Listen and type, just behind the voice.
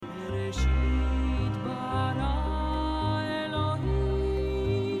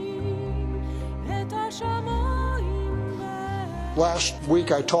Last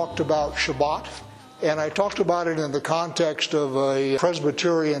week I talked about Shabbat, and I talked about it in the context of a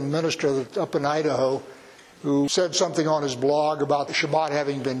Presbyterian minister up in Idaho who said something on his blog about the Shabbat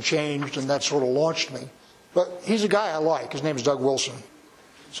having been changed, and that sort of launched me. But he's a guy I like. His name is Doug Wilson.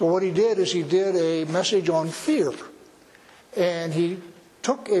 So what he did is he did a message on fear, and he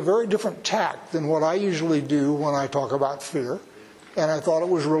took a very different tack than what I usually do when I talk about fear, and I thought it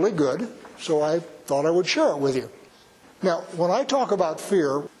was really good, so I thought I would share it with you. Now, when I talk about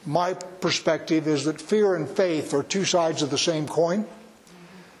fear, my perspective is that fear and faith are two sides of the same coin.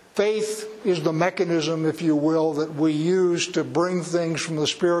 Faith is the mechanism, if you will, that we use to bring things from the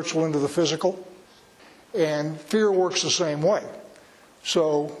spiritual into the physical, and fear works the same way.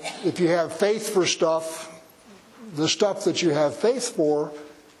 So if you have faith for stuff, the stuff that you have faith for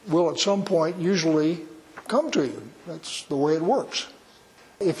will at some point usually come to you. That's the way it works.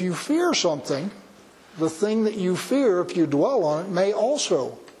 If you fear something, the thing that you fear, if you dwell on it, may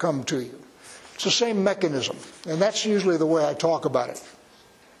also come to you. It's the same mechanism, and that's usually the way I talk about it.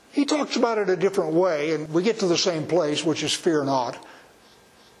 He talks about it a different way, and we get to the same place, which is fear not.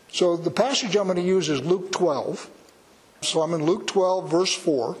 So the passage I'm going to use is Luke 12. So I'm in Luke 12, verse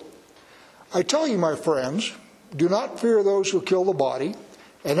 4. I tell you, my friends, do not fear those who kill the body,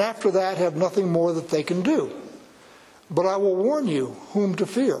 and after that have nothing more that they can do. But I will warn you whom to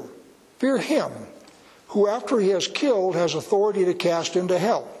fear. Fear him who after he has killed has authority to cast into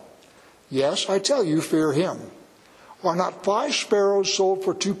hell. Yes, I tell you, fear him. Are not 5 sparrows sold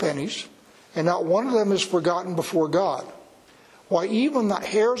for 2 pennies, and not one of them is forgotten before God? Why, even the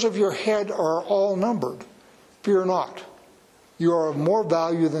hairs of your head are all numbered. Fear not. You are of more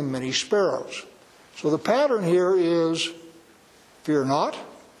value than many sparrows. So the pattern here is fear not,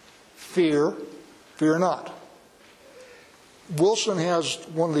 fear, fear not. Wilson has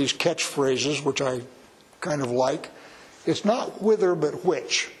one of these catchphrases, which I kind of like. It's not whither, but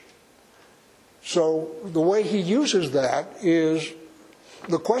which. So the way he uses that is,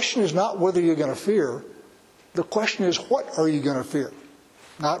 the question is not whether you're going to fear. The question is, what are you going to fear?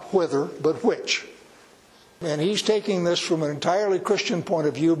 Not whether, but which. And he's taking this from an entirely Christian point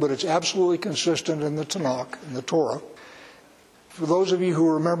of view, but it's absolutely consistent in the Tanakh, in the Torah. For those of you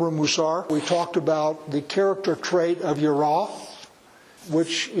who remember Musar, we talked about the character trait of Yirah,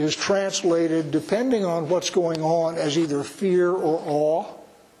 which is translated, depending on what's going on, as either fear or awe.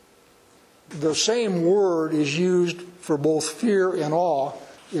 The same word is used for both fear and awe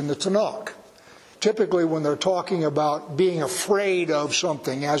in the Tanakh. Typically, when they're talking about being afraid of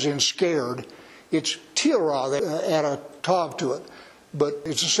something, as in scared, it's tirah, they add a tav to it, but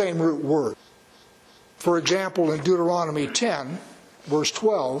it's the same root word. For example, in Deuteronomy 10, verse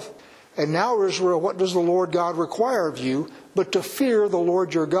 12, and now, Israel, what does the Lord God require of you, but to fear the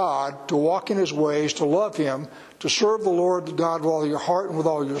Lord your God, to walk in his ways, to love him, to serve the Lord God with all your heart and with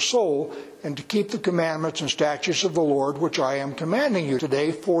all your soul, and to keep the commandments and statutes of the Lord, which I am commanding you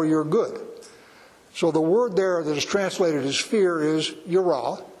today for your good. So the word there that is translated as fear is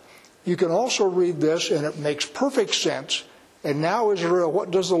yirah. You can also read this, and it makes perfect sense. And now, Israel, what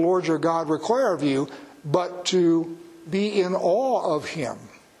does the Lord your God require of you, but to be in awe of him?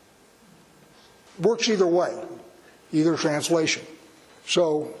 Works either way, either translation.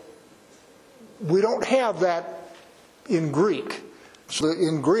 So we don't have that in Greek. So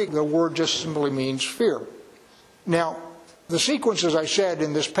in Greek, the word just simply means fear. Now, the sequence, as I said,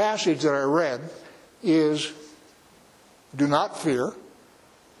 in this passage that I read is do not fear,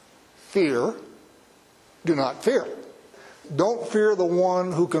 fear, do not fear. Don't fear the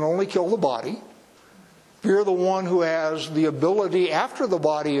one who can only kill the body. Fear the one who has the ability after the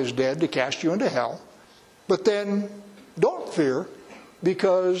body is dead to cast you into hell. But then don't fear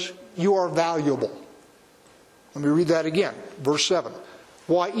because you are valuable. Let me read that again. Verse 7.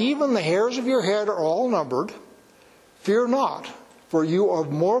 Why, even the hairs of your head are all numbered. Fear not, for you are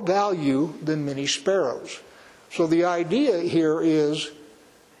of more value than many sparrows. So the idea here is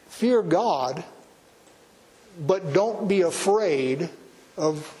fear God, but don't be afraid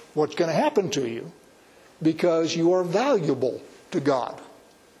of what's going to happen to you, because you are valuable to God.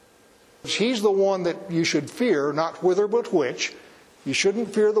 He's the one that you should fear, not whither but which. You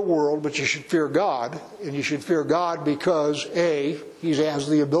shouldn't fear the world, but you should fear God. And you should fear God because, A, he has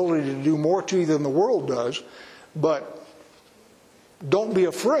the ability to do more to you than the world does. But don't be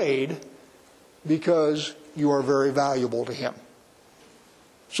afraid because you are very valuable to him.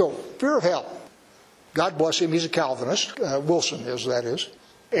 So, fear of hell. God bless him, he's a Calvinist. Wilson is, that is.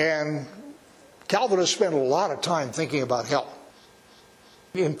 And Calvinists spend a lot of time thinking about hell.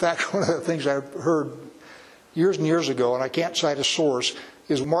 In fact, one of the things I heard years and years ago, and I can't cite a source,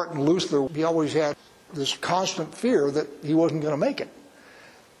 is Martin Luther. He always had this constant fear that he wasn't going to make it.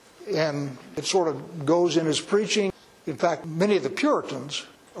 And it sort of goes in his preaching. In fact, many of the Puritans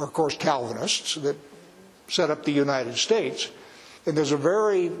are, of course, Calvinists that set up the United States. And there's a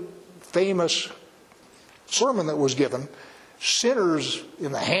very famous sermon that was given, "Sinners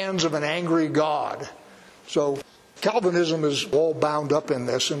in the Hands of an Angry God." So Calvinism is all bound up in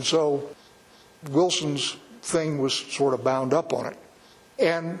this, and so Wilson's thing was sort of bound up on it.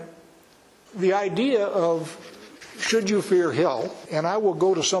 And the idea of should you fear hell, and I will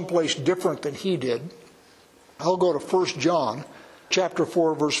go to someplace different than he did. I'll go to 1 John chapter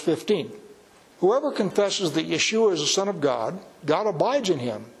 4, verse 15. "Whoever confesses that Yeshua is the Son of God, God abides in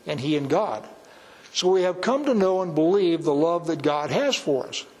him, and he in God. So we have come to know and believe the love that God has for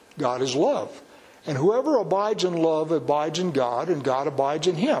us. God is love. And whoever abides in love abides in God, and God abides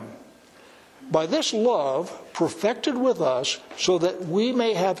in him. By this love perfected with us, so that we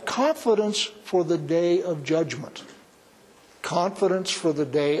may have confidence for the day of judgment." Confidence for the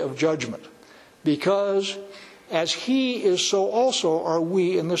day of judgment. "Because as he is, so also are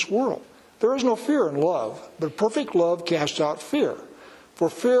we in this world. There is no fear in love, but perfect love casts out fear. For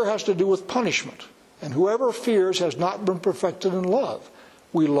fear has to do with punishment. And whoever fears has not been perfected in love.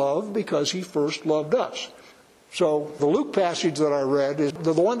 We love because he first loved us." So the Luke passage that I read is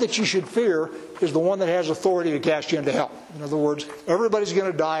the one that you should fear is the one that has authority to cast you into hell. In other words, everybody's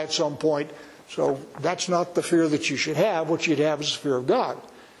going to die at some point, so that's not the fear that you should have. What you'd have is the fear of God.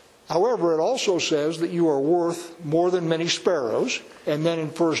 However, it also says that you are worth more than many sparrows. And then in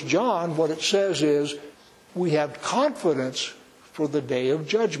 1 John, what it says is we have confidence for the day of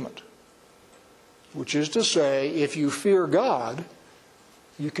judgment. Which is to say, if you fear God,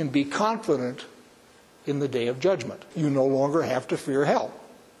 you can be confident in the day of judgment. You no longer have to fear hell.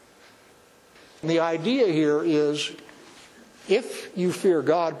 And the idea here is, if you fear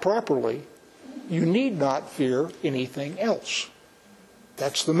God properly, you need not fear anything else.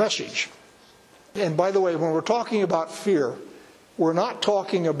 That's the message. And by the way, when we're talking about fear, we're not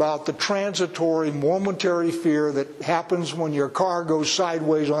talking about the transitory, momentary fear that happens when your car goes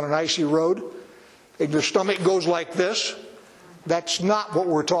sideways on an icy road and your stomach goes like this. That's not what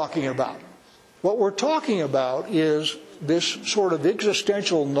we're talking about. What we're talking about is this sort of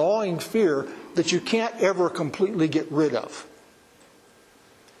existential gnawing fear that you can't ever completely get rid of.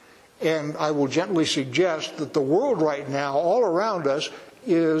 And I will gently suggest that the world right now, all around us,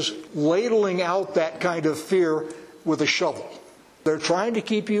 is ladling out that kind of fear with a shovel. They're trying to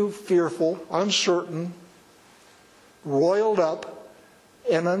keep you fearful, uncertain, roiled up,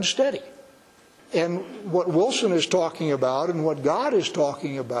 and unsteady. And what Wilson is talking about and what God is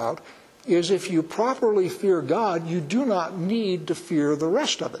talking about is if you properly fear God, you do not need to fear the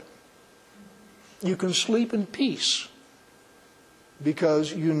rest of it. You can sleep in peace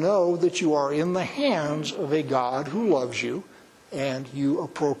because you know that you are in the hands of a God who loves you and you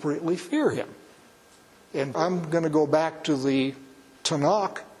appropriately fear him. And I'm going to go back to the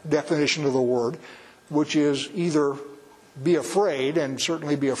Tanakh definition of the word, which is either be afraid, and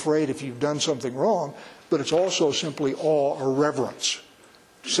certainly be afraid if you've done something wrong, but it's also simply awe or reverence.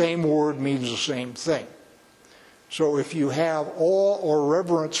 Same word means the same thing. So if you have awe or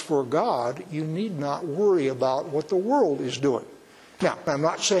reverence for God, you need not worry about what the world is doing. Now, I'm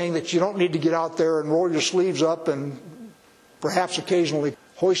not saying that you don't need to get out there and roll your sleeves up and perhaps occasionally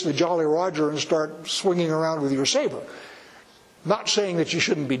hoist the Jolly Roger and start swinging around with your saber. Not saying that you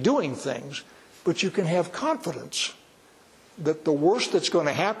shouldn't be doing things, but you can have confidence that the worst that's going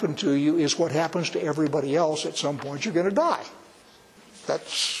to happen to you is what happens to everybody else. At some point you're going to die.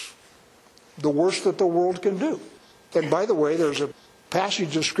 That's the worst that the world can do. And by the way, there's a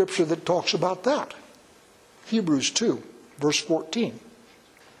passage of Scripture that talks about that. Hebrews 2, verse 14.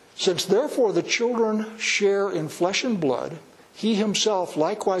 "Since therefore the children share in flesh and blood, he himself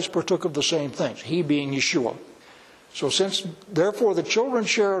likewise partook of the same things," he being Yeshua. "So since therefore the children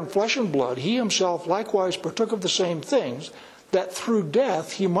share in flesh and blood, he himself likewise partook of the same things, that through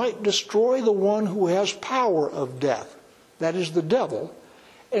death he might destroy the one who has power of death, that is the devil,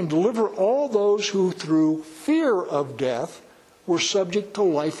 and deliver all those who through fear of death were subject to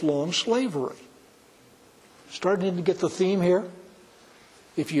lifelong slavery." Starting to get the theme here?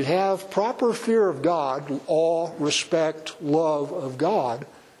 If you have proper fear of God, awe, respect, love of God,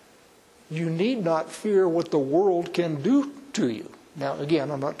 you need not fear what the world can do to you. Now,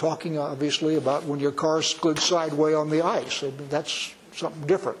 again, I'm not talking, obviously, about when your car skids sideways on the ice. That's something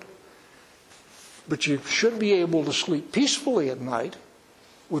different. But you should be able to sleep peacefully at night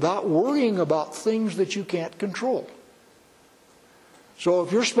without worrying about things that you can't control. So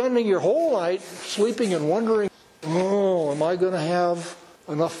if you're spending your whole night sleeping and wondering, am I going to have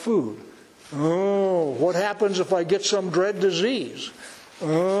enough food? Oh, what happens if I get some dread disease?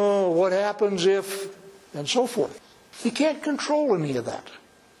 Oh, what happens if, and so forth. You can't control any of that.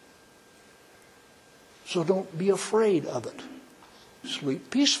 So don't be afraid of it. Sleep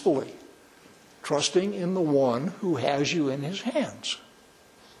peacefully, trusting in the one who has you in his hands.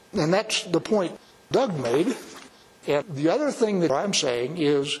 And that's the point Doug made. And the other thing that I'm saying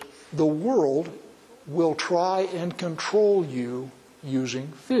is the world will try and control you using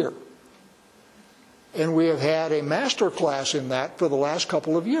fear. And we have had a master class in that for the last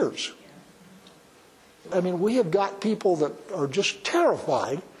couple of years. I mean, we have got people that are just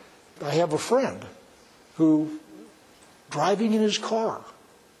terrified. I have a friend who, driving in his car,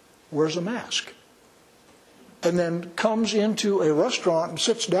 wears a mask. And then comes into a restaurant and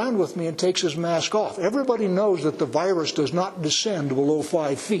sits down with me and takes his mask off. Everybody knows that the virus does not descend below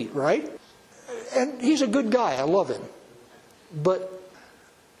 5 feet, right? And he's a good guy. I love him. But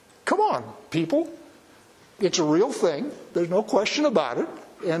come on, people. It's a real thing. There's no question about it.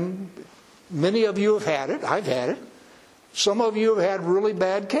 And many of you have had it. I've had it. Some of you have had really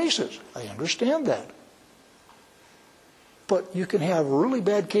bad cases. I understand that. But you can have a really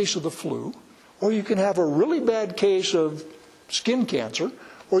bad case of the flu, or you can have a really bad case of skin cancer,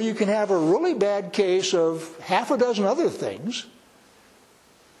 or you can have a really bad case of half a dozen other things.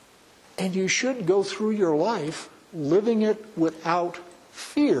 And you should go through your life living it without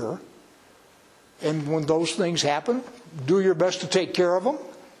fear. And when those things happen, do your best to take care of them.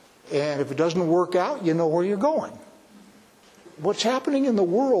 And if it doesn't work out, you know where you're going. What's happening in the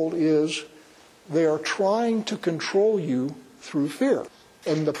world is they are trying to control you through fear.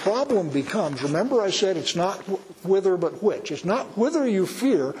 And the problem becomes, remember I said it's not whither but which. It's not whither you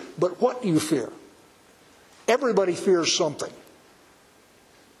fear, but what you fear. Everybody fears something.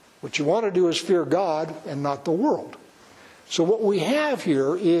 What you want to do is fear God and not the world. So what we have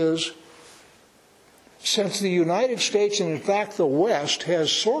here is, since the United States, and in fact the West,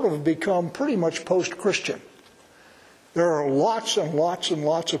 has sort of become pretty much post-Christian, there are lots and lots and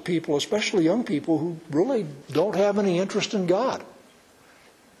lots of people, especially young people, who really don't have any interest in God.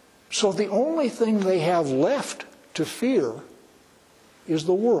 So the only thing they have left to fear is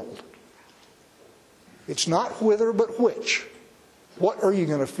the world. It's not whither but which. What are you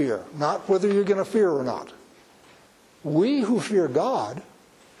going to fear? Not whether you're going to fear or not. We who fear God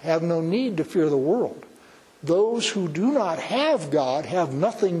have no need to fear the world. Those who do not have God have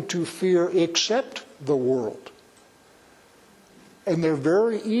nothing to fear except the world. And they're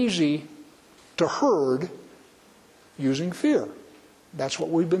very easy to herd using fear. That's what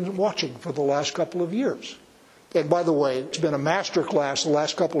we've been watching for the last couple of years. And by the way, it's been a master class the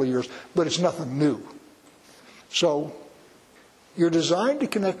last couple of years, but it's nothing new. So, you're designed to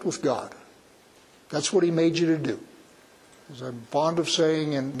connect with God. That's what He made you to do. As I'm fond of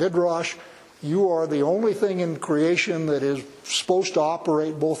saying in Midrash, you are the only thing in creation that is supposed to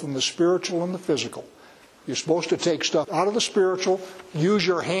operate both in the spiritual and the physical. You're supposed to take stuff out of the spiritual, use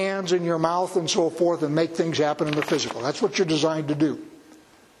your hands and your mouth and so forth, and make things happen in the physical. That's what you're designed to do.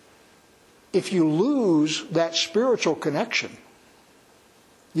 If you lose that spiritual connection,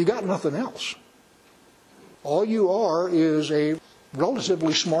 you got nothing else. All you are is a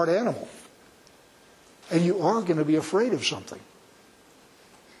relatively smart animal. And you are going to be afraid of something.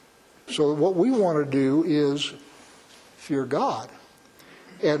 So what we want to do is fear God.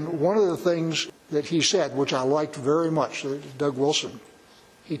 And one of the things that he said, which I liked very much, Doug Wilson,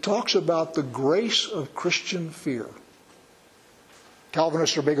 he talks about the grace of Christian fear.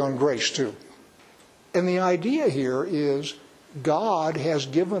 Calvinists are big on grace too. And the idea here is God has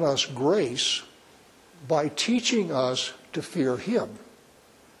given us grace by teaching us to fear Him,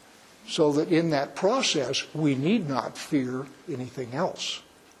 so that in that process we need not fear anything else.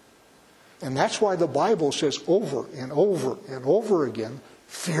 And that's why the Bible says over and over and over again,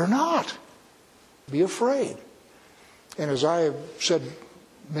 fear not, be afraid. And as I have said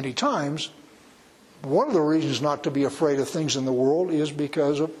many times, one of the reasons not to be afraid of things in the world is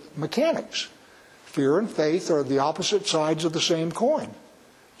because of mechanics. Fear and faith are the opposite sides of the same coin.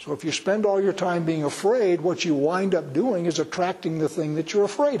 So if you spend all your time being afraid, what you wind up doing is attracting the thing that you're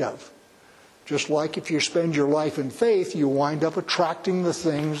afraid of. Just like if you spend your life in faith, you wind up attracting the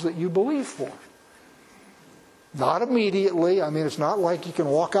things that you believe for. Not immediately. I mean, it's not like you can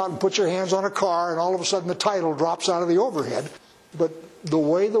walk out and put your hands on a car and all of a sudden the title drops out of the overhead. But the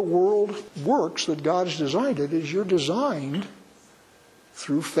way the world works, that God has designed it, is you're designed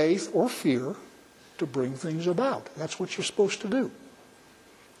through faith or fear to bring things about. That's what you're supposed to do.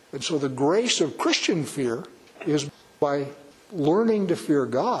 And so the grace of Christian fear is by learning to fear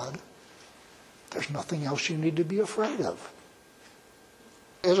God, there's nothing else you need to be afraid of.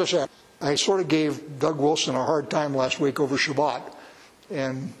 As I said, I sort of gave Doug Wilson a hard time last week over Shabbat,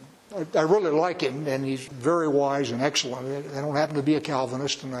 and I really like him, and he's very wise and excellent. I don't happen to be a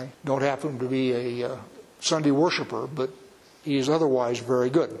Calvinist, and I don't happen to be a Sunday worshiper, but he is otherwise very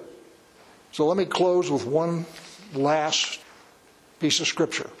good. So let me close with one last piece of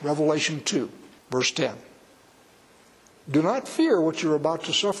Scripture, Revelation 2, verse 10. Do not fear what you're about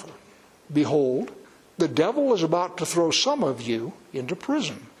to suffer. Behold, the devil is about to throw some of you into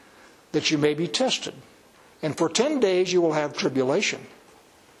prison, that you may be tested. And for 10 days you will have tribulation.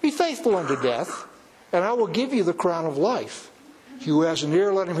 Be faithful unto death, and I will give you the crown of life. He who has an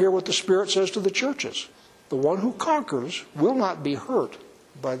ear, let him hear what the Spirit says to the churches. The one who conquers will not be hurt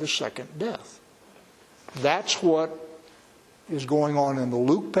by the second death. That's what is going on in the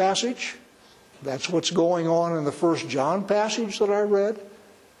Luke passage. That's what's going on in the 1 John passage that I read.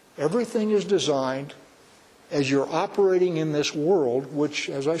 Everything is designed as you're operating in this world, which,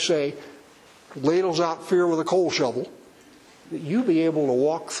 as I say, ladles out fear with a coal shovel, that you be able to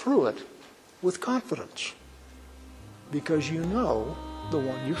walk through it with confidence because you know the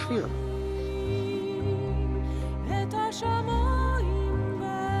one you fear.